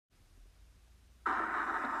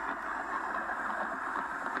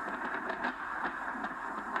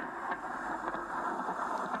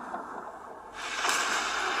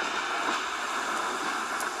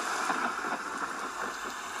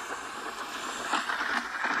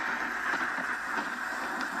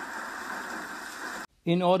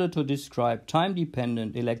In order to describe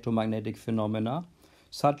time-dependent electromagnetic phenomena,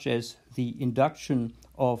 such as the induction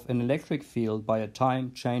of an electric field by a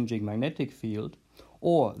time-changing magnetic field,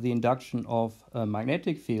 or the induction of a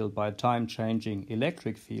magnetic field by a time-changing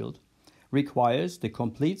electric field, requires the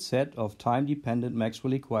complete set of time-dependent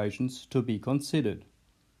Maxwell equations to be considered.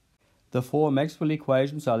 The four Maxwell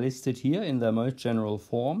equations are listed here in their most general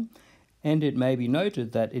form, and it may be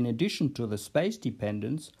noted that in addition to the space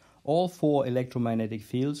dependence, all four electromagnetic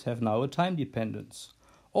fields have now a time dependence.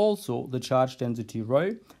 Also, the charge density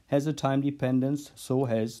ρ has a time dependence, so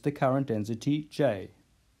has the current density J.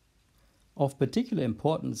 Of particular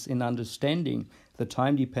importance in understanding the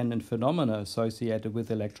time-dependent phenomena associated with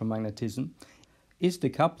electromagnetism is the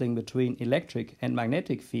coupling between electric and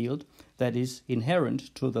magnetic field that is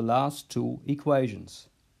inherent to the last two equations.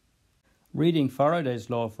 Reading Faraday's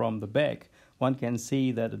law from the back, one can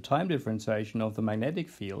see that a time differentiation of the magnetic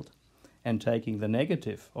field, and taking the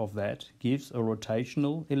negative of that, gives a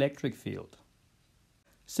rotational electric field.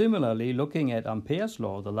 Similarly, looking at Ampere's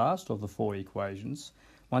law, the last of the four equations,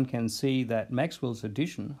 one can see that Maxwell's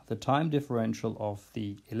addition, the time differential of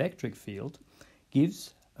the electric field,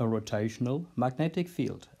 gives a rotational magnetic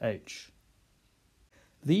field, H.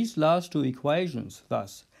 These last two equations,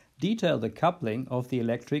 thus, detail the coupling of the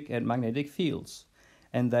electric and magnetic fields,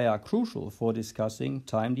 and they are crucial for discussing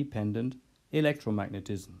time-dependent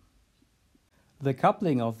electromagnetism. The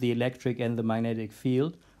coupling of the electric and the magnetic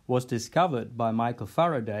field was discovered by Michael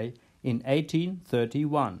Faraday in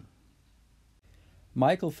 1831.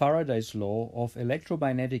 Michael Faraday's law of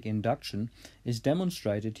electromagnetic induction is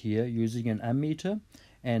demonstrated here using an ammeter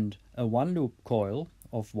and a 1-loop coil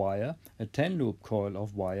of wire, a 10-loop coil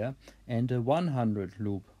of wire, and a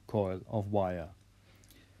 100-loop coil of wire.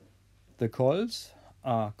 The coils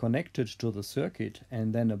are connected to the circuit,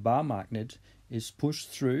 and then a bar magnet is pushed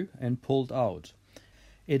through and pulled out.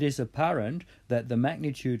 It is apparent that the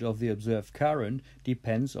magnitude of the observed current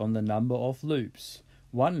depends on the number of loops.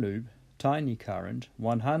 1 loop, tiny current;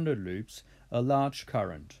 100 loops, a large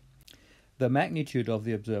current. The magnitude of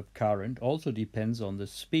the observed current also depends on the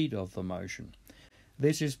speed of the motion.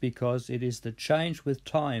 This is because it is the change with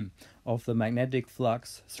time of the magnetic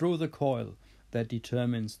flux through the coil that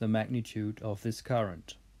determines the magnitude of this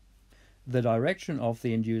current. The direction of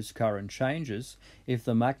the induced current changes if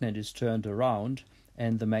the magnet is turned around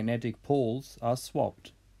and the magnetic poles are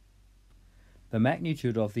swapped. The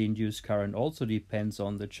magnitude of the induced current also depends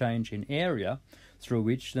on the change in area through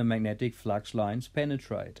which the magnetic flux lines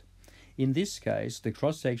penetrate. In this case, the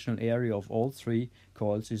cross-sectional area of all three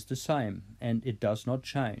coils is the same, and it does not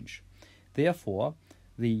change. Therefore,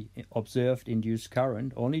 the observed induced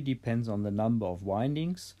current only depends on the number of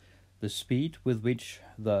windings, the speed with which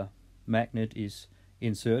the magnet is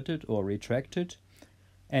inserted or retracted,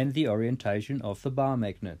 and the orientation of the bar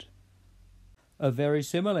magnet. A very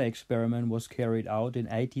similar experiment was carried out in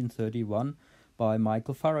 1831 by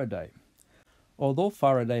Michael Faraday. Although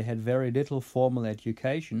Faraday had very little formal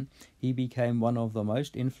education, he became one of the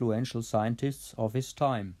most influential scientists of his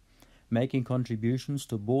time, making contributions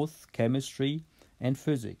to both chemistry and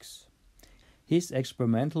physics. His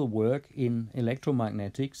experimental work in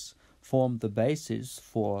electromagnetics formed the basis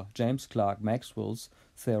for James Clerk Maxwell's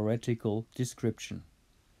theoretical description.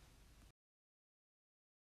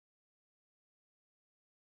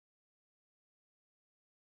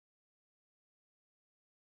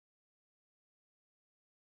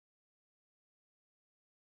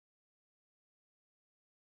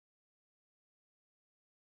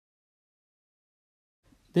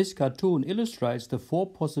 This cartoon illustrates the four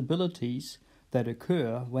possibilities that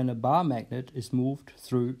occur when a bar magnet is moved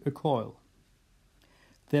through a coil.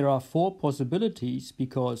 There are four possibilities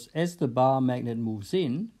because as the bar magnet moves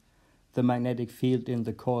in, the magnetic field in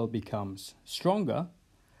the coil becomes stronger.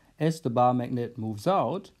 As the bar magnet moves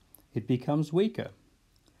out, it becomes weaker.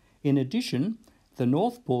 In addition, the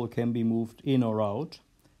North Pole can be moved in or out,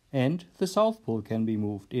 and the South Pole can be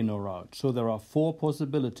moved in or out. So there are four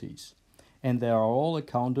possibilities, and they are all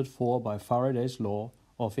accounted for by Faraday's law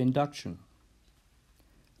of induction.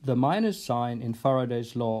 The minus sign in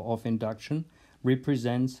Faraday's law of induction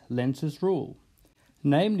represents Lenz's rule,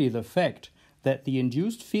 namely the fact that the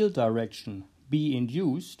induced field direction, B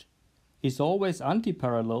induced, is always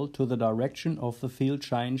antiparallel to the direction of the field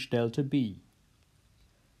change delta B.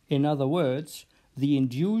 In other words, the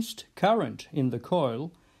induced current in the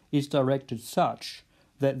coil is directed such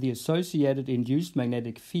that the associated induced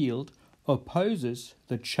magnetic field opposes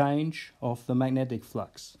the change of the magnetic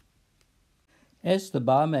flux. As the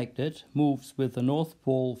bar magnet moves with the North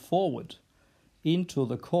Pole forward into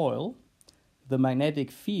the coil, the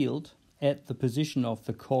magnetic field at the position of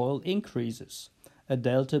the coil increases, a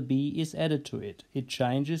delta B is added to it. It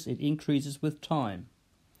changes, it increases with time.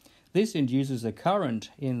 This induces a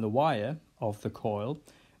current in the wire of the coil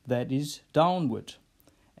that is downward,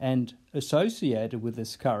 and associated with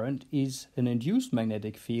this current is an induced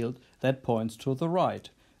magnetic field that points to the right.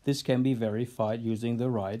 This can be verified using the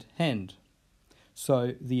right hand.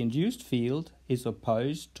 So the induced field is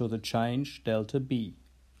opposed to the change delta B.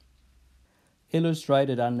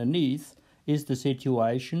 Illustrated underneath is the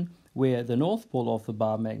situation where the north pole of the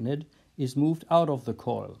bar magnet is moved out of the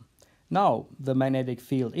coil. Now the magnetic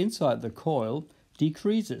field inside the coil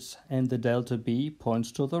decreases and the delta B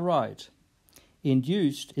points to the right.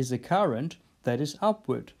 Induced is a current that is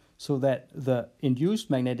upward, so that the induced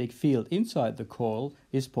magnetic field inside the coil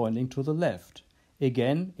is pointing to the left.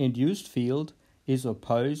 Again, induced field is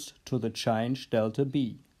opposed to the change delta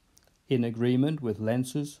B, in agreement with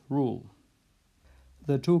Lenz's rule.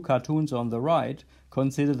 The two cartoons on the right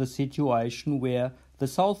consider the situation where the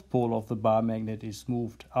south pole of the bar magnet is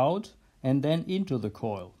moved out and then into the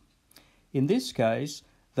coil. In this case,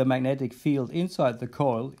 the magnetic field inside the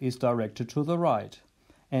coil is directed to the right,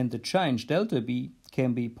 and the change delta B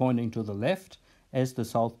can be pointing to the left as the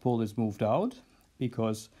south pole is moved out,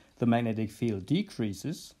 because the magnetic field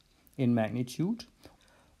decreases in magnitude,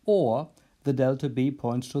 or the delta B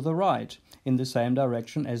points to the right in the same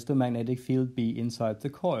direction as the magnetic field B inside the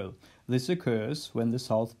coil. This occurs when the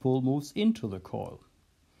south pole moves into the coil.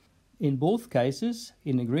 In both cases,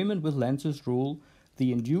 in agreement with Lenz's rule,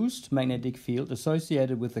 the induced magnetic field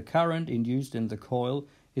associated with the current induced in the coil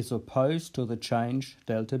is opposed to the change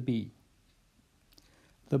delta B.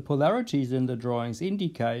 The polarities in the drawings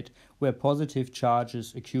indicate where positive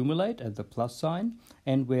charges accumulate at the plus sign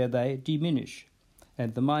and where they diminish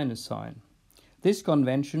at the minus sign. This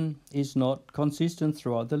convention is not consistent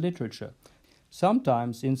throughout the literature.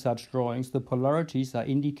 Sometimes in such drawings the polarities are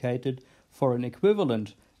indicated for an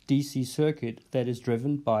equivalent DC circuit that is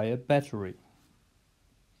driven by a battery.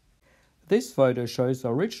 This photo shows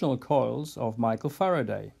original coils of Michael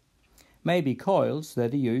Faraday, maybe coils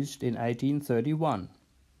that are used in 1831.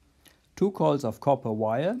 Two coils of copper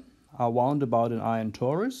wire are wound about an iron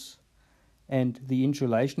torus, and the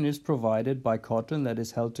insulation is provided by cotton that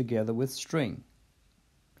is held together with string.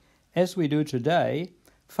 As we do today,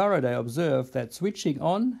 Faraday observed that switching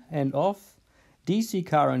on and off DC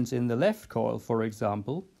currents in the left coil, for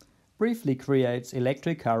example, briefly creates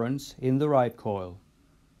electric currents in the right coil.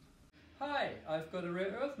 Hi, I've got a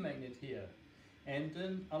rare earth magnet here and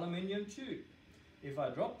an aluminium tube. If I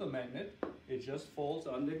drop the magnet, it just falls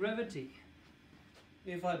under gravity.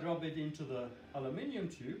 If I drop it into the aluminium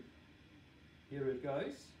tube, here it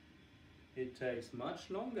goes. It takes much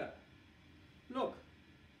longer. Look,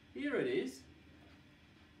 here it is.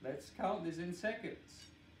 Let's count this in seconds.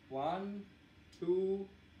 1, 2,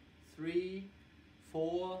 3,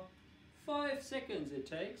 4, 5 seconds it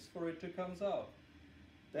takes for it to come out.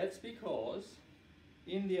 That's because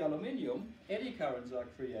in the aluminium, eddy currents are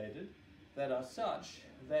created that are such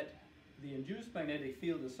that the induced magnetic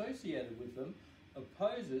field associated with them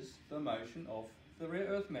opposes the motion of the rare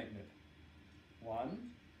earth magnet. 1,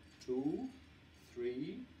 2,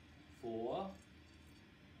 3, 4,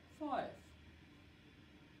 5.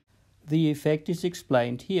 The effect is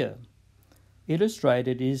explained here.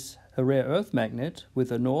 Illustrated is a rare earth magnet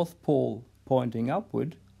with a north pole pointing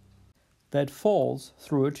upward that falls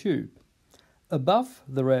through a tube. Above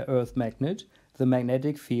the rare earth magnet, the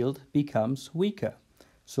magnetic field becomes weaker,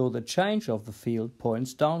 so the change of the field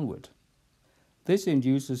points downward. This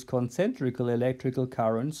induces concentrical electrical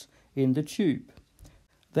currents in the tube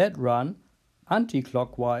that run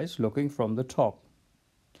anti-clockwise looking from the top.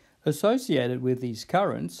 Associated with these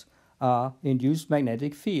currents are induced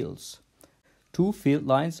magnetic fields. Two field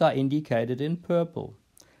lines are indicated in purple.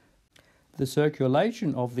 The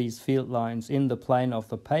circulation of these field lines in the plane of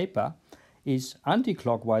the paper is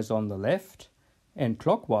anti-clockwise on the left and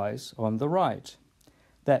clockwise on the right.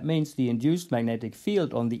 That means the induced magnetic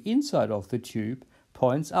field on the inside of the tube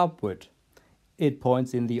points upward. It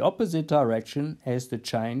points in the opposite direction as the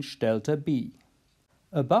change delta B.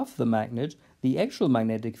 Above the magnet, the actual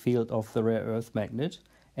magnetic field of the rare earth magnet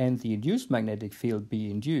and the induced magnetic field B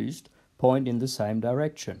induced point in the same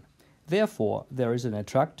direction. Therefore, there is an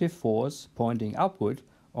attractive force pointing upward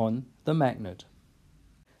on the magnet.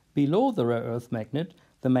 Below the rare earth magnet,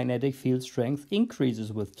 the magnetic field strength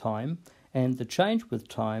increases with time, and the change with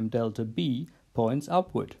time, delta B, points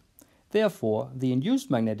upward. Therefore, the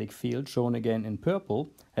induced magnetic field, shown again in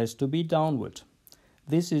purple, has to be downward.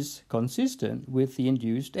 This is consistent with the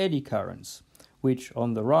induced eddy currents, which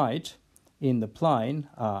on the right in the plane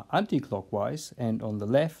are anticlockwise and on the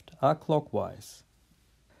left are clockwise.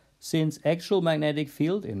 Since actual magnetic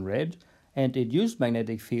field in red and induced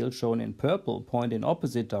magnetic field shown in purple point in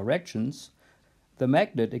opposite directions, the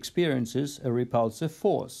magnet experiences a repulsive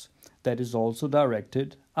force that is also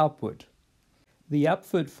directed upward. The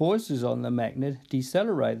upward forces on the magnet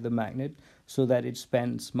decelerate the magnet so that it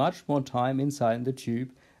spends much more time inside the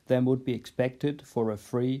tube than would be expected for a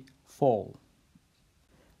free fall.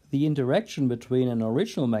 The interaction between an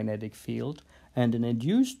original magnetic field and an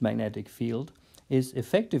induced magnetic field is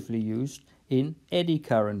effectively used in eddy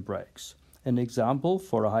current breaks. An example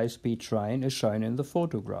for a high-speed train is shown in the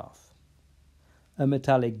photograph. A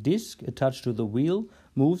metallic disc attached to the wheel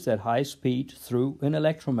moves at high speed through an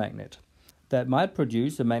electromagnet that might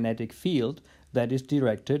produce a magnetic field that is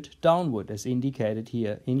directed downward, as indicated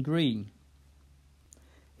here in green.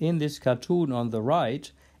 In this cartoon on the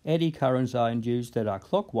right, eddy currents are induced that are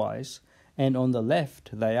clockwise, and on the left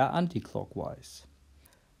they are anti-clockwise.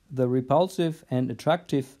 The repulsive and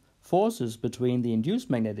attractive forces between the induced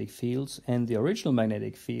magnetic fields and the original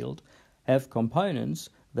magnetic field have components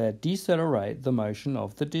that decelerate the motion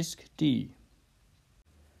of the disk D.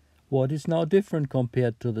 What is now different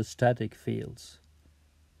compared to the static fields?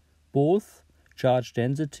 Both charge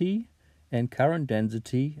density and current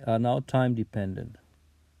density are now time dependent.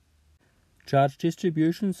 Charge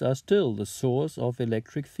distributions are still the source of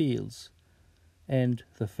electric fields, and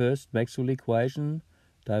the first Maxwell equation,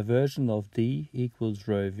 diversion of D equals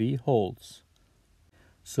rho V, holds.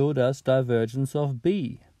 So does divergence of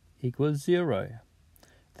B equals 0.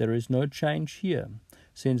 There is no change here.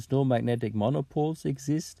 Since no magnetic monopoles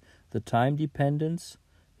exist, the time dependence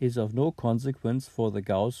is of no consequence for the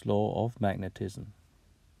Gauss law of magnetism.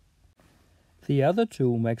 The other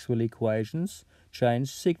two Maxwell equations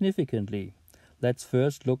change significantly. Let's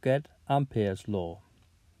first look at Ampere's law.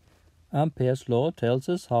 Ampere's law tells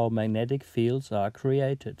us how magnetic fields are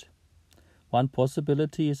created. One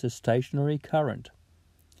possibility is a stationary current.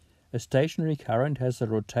 A stationary current has a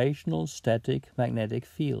rotational static magnetic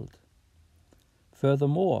field.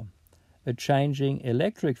 Furthermore, a changing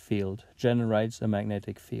electric field generates a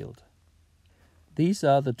magnetic field. These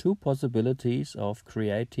are the two possibilities of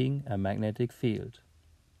creating a magnetic field.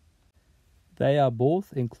 They are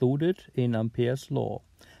both included in Ampere's law.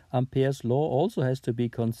 Ampere's law also has to be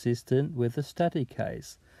consistent with the static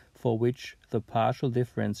case, for which the partial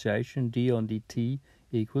differentiation d on dt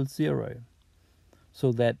equals 0,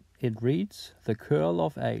 so that it reads the curl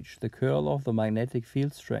of H, the curl of the magnetic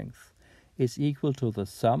field strength, is equal to the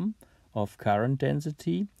sum of current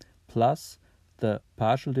density plus the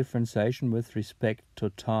partial differentiation with respect to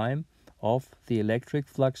time of the electric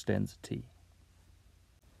flux density.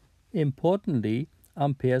 Importantly,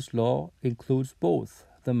 Ampere's law includes both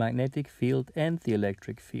the magnetic field and the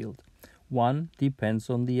electric field. One depends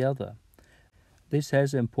on the other. This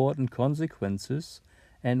has important consequences,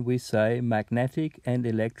 and we say magnetic and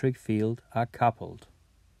electric field are coupled.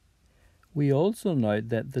 We also note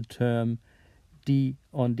that the term d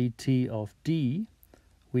on dt of D,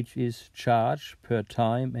 which is charge per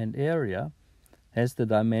time and area, has the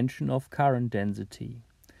dimension of current density.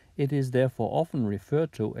 It is therefore often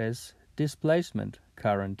referred to as displacement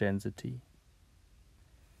current density.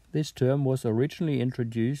 This term was originally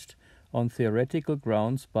introduced on theoretical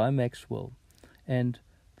grounds by Maxwell, and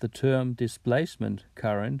the term displacement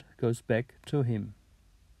current goes back to him.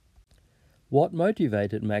 What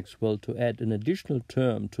motivated Maxwell to add an additional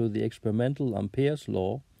term to the experimental Ampere's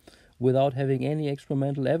law without having any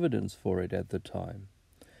experimental evidence for it at the time?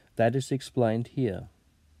 That is explained here.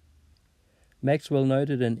 Maxwell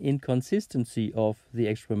noted an inconsistency of the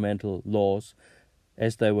experimental laws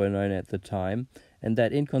as they were known at the time, and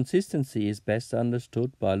that inconsistency is best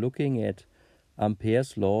understood by looking at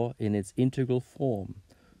Ampere's law in its integral form,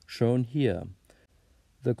 shown here.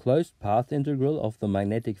 The closed path integral of the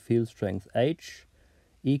magnetic field strength H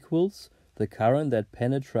equals the current that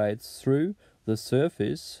penetrates through the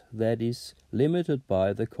surface that is limited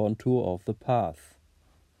by the contour of the path.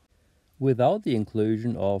 Without the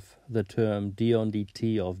inclusion of the term d on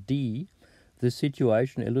dt of D, the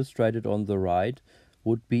situation illustrated on the right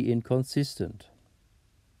would be inconsistent.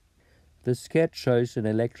 The sketch shows an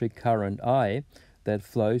electric current I that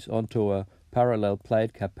flows onto a parallel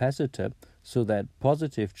plate capacitor so that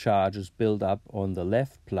positive charges build up on the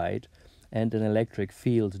left plate and an electric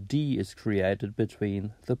field D is created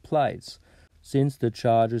between the plates, since the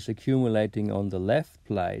charges accumulating on the left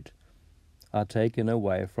plate are taken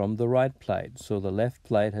away from the right plate, so the left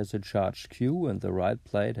plate has a charge Q and the right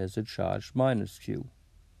plate has a charge minus Q.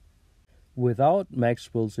 Without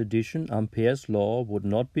Maxwell's addition, Ampere's law would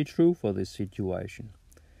not be true for this situation.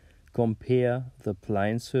 Compare the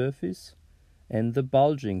plane surface and the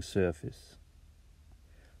bulging surface.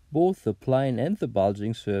 Both the plane and the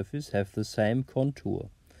bulging surface have the same contour,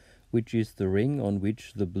 which is the ring on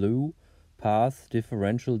which the blue path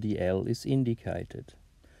differential dl is indicated.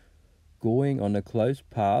 Going on a closed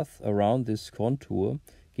path around this contour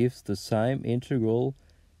gives the same integral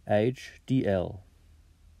h dl.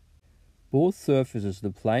 Both surfaces,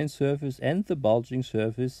 the plane surface and the bulging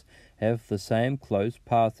surface, have the same closed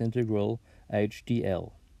path integral h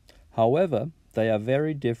dl. However, they are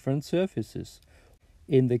very different surfaces.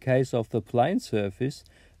 In the case of the plane surface,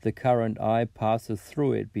 the current I passes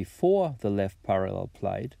through it before the left parallel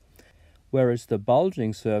plate, whereas the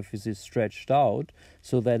bulging surface is stretched out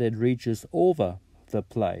so that it reaches over the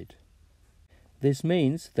plate. This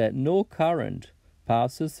means that no current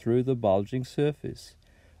passes through the bulging surface.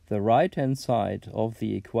 The right-hand side of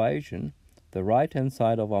the equation, the right-hand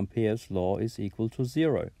side of Ampere's law, is equal to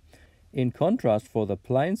 0. In contrast, for the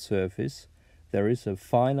plane surface, there is a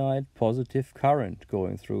finite positive current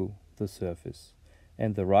going through the surface,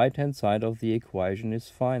 and the right-hand side of the equation is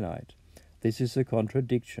finite. This is a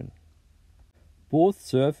contradiction. Both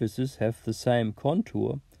surfaces have the same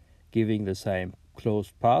contour, giving the same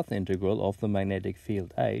closed path integral of the magnetic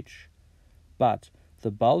field H, but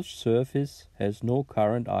the bulged surface has no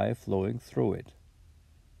current I flowing through it.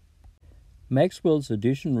 Maxwell's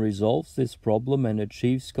addition resolves this problem and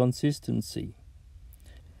achieves consistency.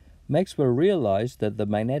 Maxwell realized that the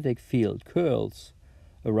magnetic field curls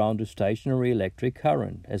around a stationary electric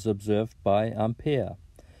current, as observed by Ampere,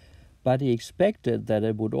 but he expected that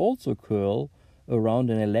it would also curl around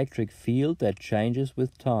an electric field that changes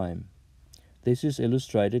with time. This is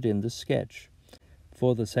illustrated in the sketch,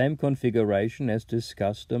 for the same configuration as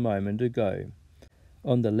discussed a moment ago.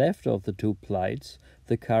 On the left of the two plates,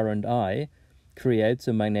 the current I creates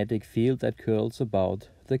a magnetic field that curls about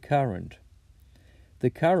the current. The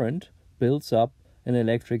current builds up an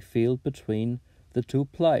electric field between the two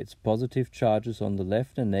plates, positive charges on the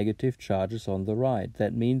left and negative charges on the right.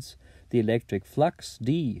 That means the electric flux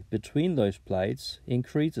D between those plates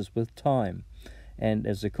increases with time, and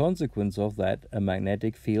as a consequence of that, a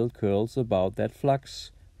magnetic field curls about that flux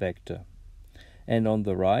vector. And on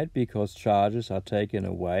the right, because charges are taken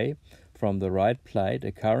away from the right plate,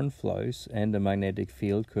 a current flows and a magnetic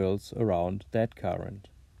field curls around that current.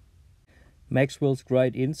 Maxwell's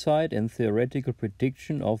great insight and theoretical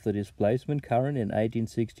prediction of the displacement current in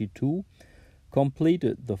 1862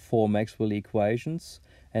 completed the four Maxwell equations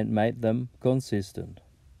and made them consistent.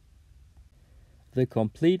 The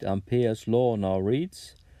complete Ampere's law now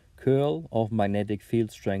reads: curl of magnetic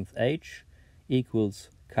field strength H equals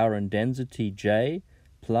current density J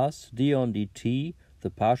plus d on dt, the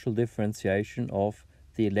partial differentiation of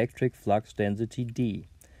the electric flux density D.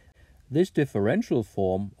 This differential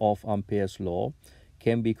form of Ampere's law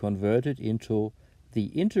can be converted into the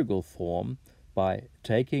integral form by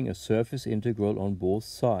taking a surface integral on both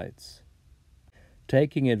sides.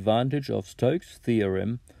 Taking advantage of Stokes'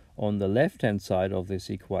 theorem on the left-hand side of this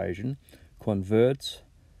equation converts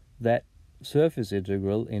that surface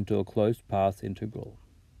integral into a closed path integral.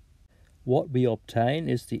 What we obtain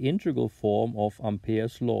is the integral form of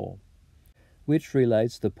Ampere's law, which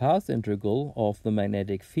relates the path integral of the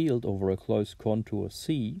magnetic field over a closed contour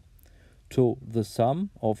C to the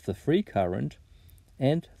sum of the free current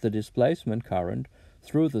and the displacement current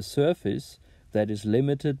through the surface that is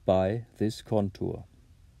limited by this contour.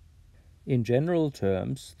 In general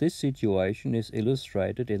terms, this situation is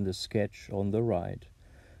illustrated in the sketch on the right.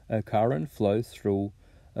 A current flows through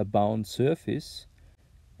a bound surface,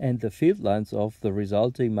 and the field lines of the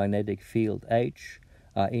resulting magnetic field H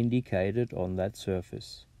are indicated on that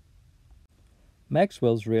surface.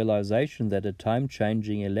 Maxwell's realization that a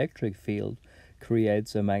time-changing electric field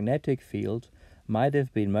creates a magnetic field might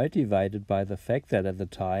have been motivated by the fact that at the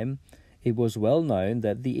time it was well known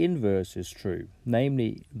that the inverse is true,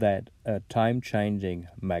 namely that a time-changing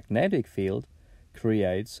magnetic field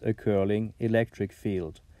creates a curling electric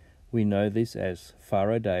field. We know this as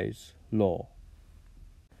Faraday's law.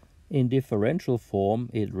 In differential form,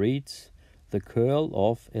 it reads: the curl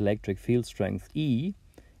of electric field strength E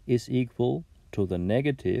is equal to the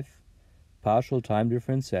negative partial time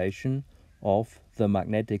differentiation of the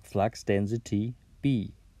magnetic flux density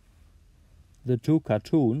B. The two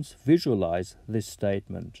cartoons visualize this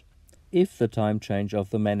statement. If the time change of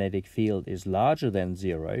the magnetic field is larger than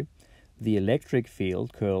 0, the electric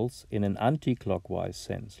field curls in an anti-clockwise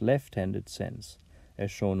sense, left-handed sense,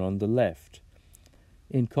 as shown on the left.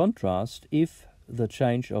 In contrast, if the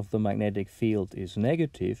change of the magnetic field is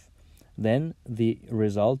negative, then the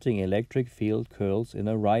resulting electric field curls in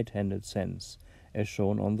a right-handed sense, as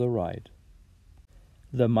shown on the right.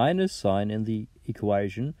 The minus sign in the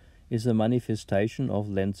equation is a manifestation of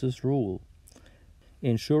Lenz's rule,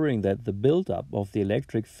 ensuring that the build-up of the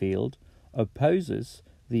electric field opposes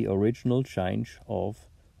the original change of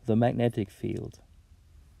the magnetic field.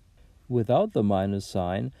 Without the minus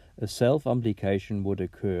sign, a self-amplification would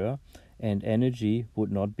occur and energy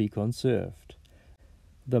would not be conserved.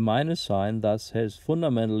 The minus sign thus has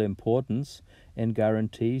fundamental importance and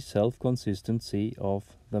guarantees self-consistency of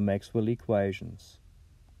the Maxwell equations.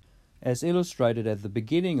 As illustrated at the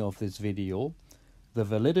beginning of this video, the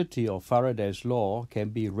validity of Faraday's law can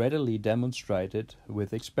be readily demonstrated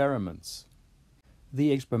with experiments.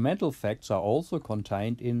 The experimental facts are also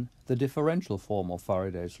contained in the differential form of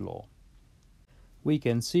Faraday's law. We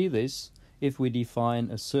can see this if we define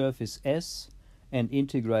a surface S and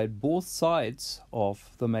integrate both sides of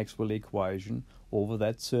the Maxwell equation over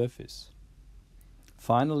that surface.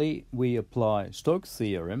 Finally, we apply Stokes'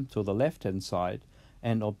 theorem to the left-hand side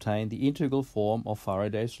and obtain the integral form of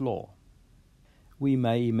Faraday's law. We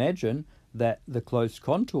may imagine that the closed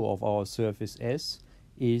contour of our surface S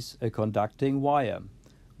is a conducting wire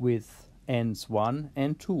with ends 1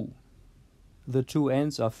 and 2. The two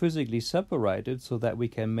ends are physically separated so that we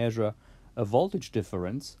can measure a voltage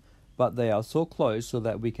difference, but they are so close so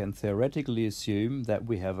that we can theoretically assume that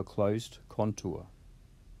we have a closed contour.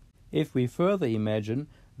 If we further imagine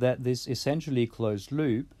that this essentially closed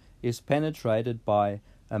loop is penetrated by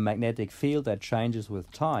a magnetic field that changes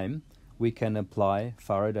with time, we can apply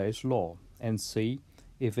Faraday's law and see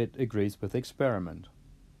if it agrees with experiment.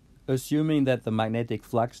 Assuming that the magnetic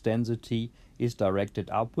flux density is directed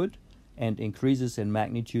upward and increases in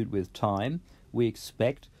magnitude with time, we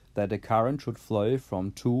expect that a current should flow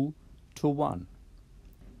from 2 to 1.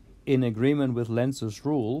 In agreement with Lenz's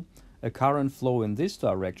rule, a current flow in this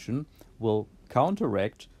direction will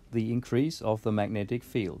counteract the increase of the magnetic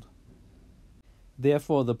field.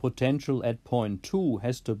 Therefore, the potential at point 2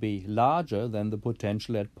 has to be larger than the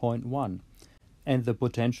potential at point 1, and the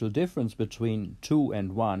potential difference between 2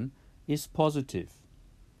 and 1 is positive.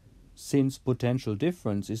 Since potential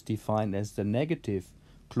difference is defined as the negative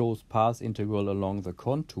closed path integral along the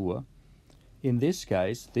contour, in this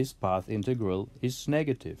case this path integral is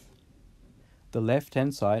negative. The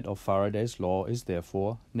left-hand side of Faraday's law is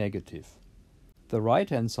therefore negative. The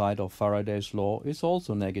right-hand side of Faraday's law is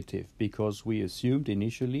also negative because we assumed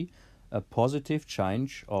initially a positive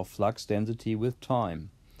change of flux density with time.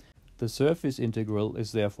 The surface integral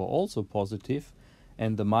is therefore also positive,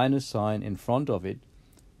 and the minus sign in front of it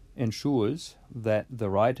ensures that the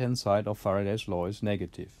right-hand side of Faraday's law is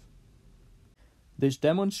negative. This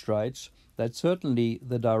demonstrates that certainly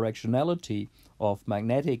the directionality of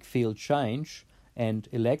magnetic field change and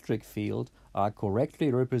electric field are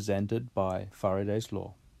correctly represented by Faraday's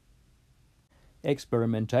law.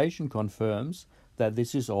 Experimentation confirms that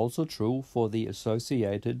this is also true for the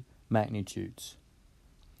associated magnitudes.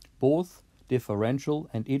 Both differential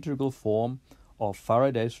and integral form of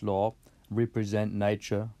Faraday's law represent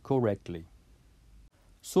nature correctly.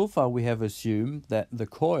 So far we have assumed that the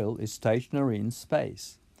coil is stationary in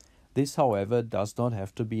space. This, however, does not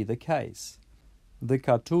have to be the case. The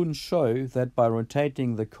cartoons show that by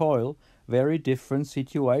rotating the coil, very different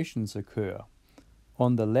situations occur.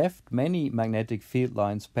 On the left, many magnetic field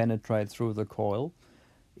lines penetrate through the coil.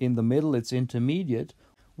 In the middle, it's intermediate,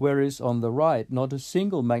 whereas on the right, not a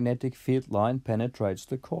single magnetic field line penetrates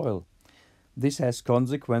the coil. This has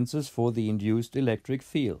consequences for the induced electric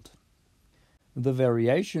field. The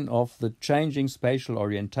variation of the changing spatial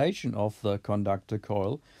orientation of the conductor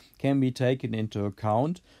coil can be taken into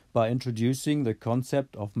account by introducing the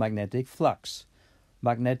concept of magnetic flux.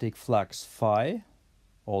 Magnetic flux phi,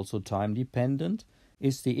 also time-dependent,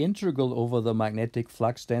 is the integral over the magnetic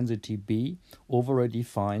flux density B over a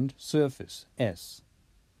defined surface S.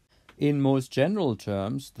 In most general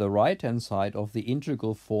terms, the right-hand side of the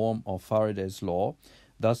integral form of Faraday's law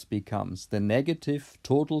thus becomes the negative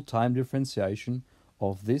total time differentiation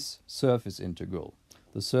of this surface integral,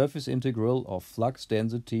 the surface integral of flux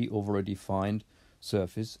density over a defined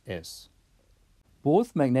surface S.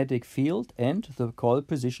 Both magnetic field and the coil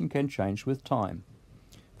position can change with time.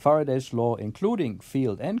 Faraday's law, including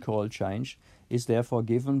field and coil change, is therefore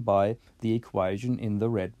given by the equation in the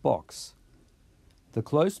red box. The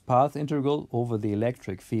closed path integral over the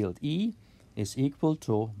electric field E is equal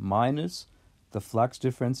to minus the flux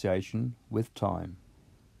differentiation with time.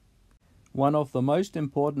 One of the most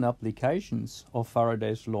important applications of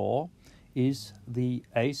Faraday's law is the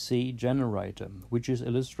AC generator, which is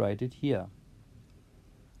illustrated here.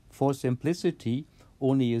 For simplicity,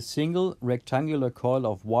 only a single rectangular coil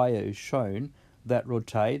of wire is shown that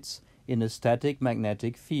rotates in a static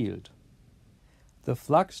magnetic field. The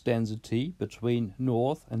flux density between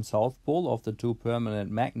north and south pole of the two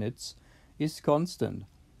permanent magnets is constant.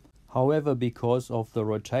 However, because of the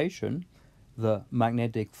rotation, the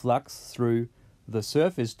magnetic flux through the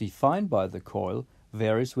surface defined by the coil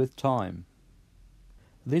varies with time.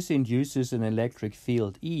 This induces an electric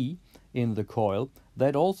field E in the coil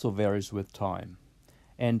that also varies with time,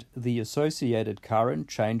 and the associated current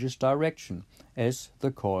changes direction as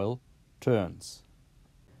the coil turns.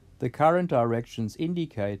 The current directions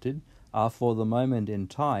indicated are for the moment in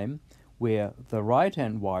time where the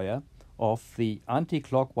right-hand wire of the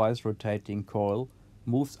anti-clockwise rotating coil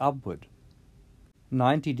moves upward.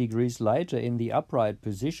 90 degrees later, in the upright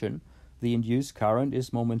position, the induced current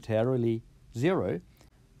is momentarily zero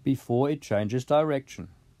before it changes direction.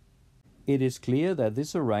 It is clear that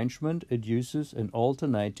this arrangement induces an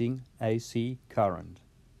alternating AC current.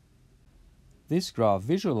 This graph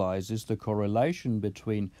visualizes the correlation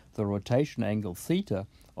between the rotation angle theta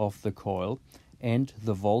of the coil and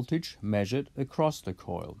the voltage measured across the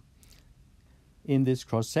coil. In this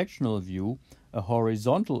cross-sectional view, a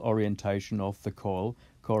horizontal orientation of the coil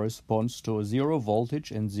corresponds to a zero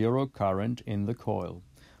voltage and zero current in the coil,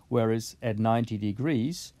 whereas at 90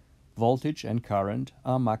 degrees, voltage and current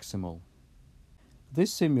are maximal.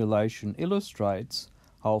 This simulation illustrates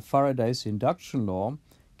how Faraday's induction law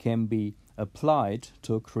can be applied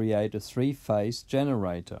to create a three-phase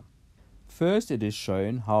generator. First, it is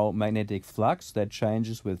shown how magnetic flux that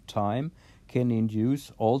changes with time can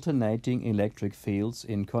induce alternating electric fields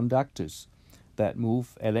in conductors that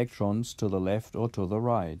move electrons to the left or to the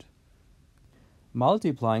right.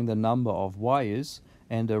 Multiplying the number of wires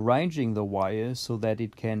and arranging the wire so that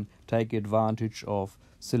it can take advantage of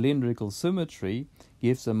cylindrical symmetry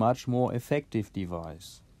gives a much more effective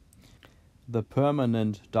device. The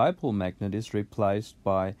permanent dipole magnet is replaced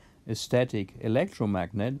by a static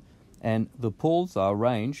electromagnet, and the poles are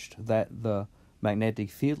arranged that the magnetic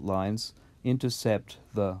field lines intercept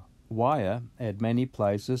the wire at many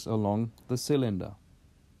places along the cylinder.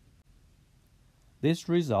 This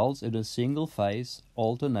results in a single-phase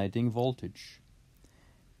alternating voltage.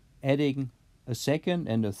 Adding a second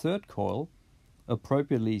and a third coil,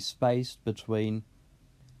 appropriately spaced between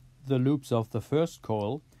the loops of the first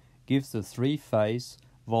coil, gives the three-phase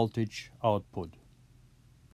voltage output.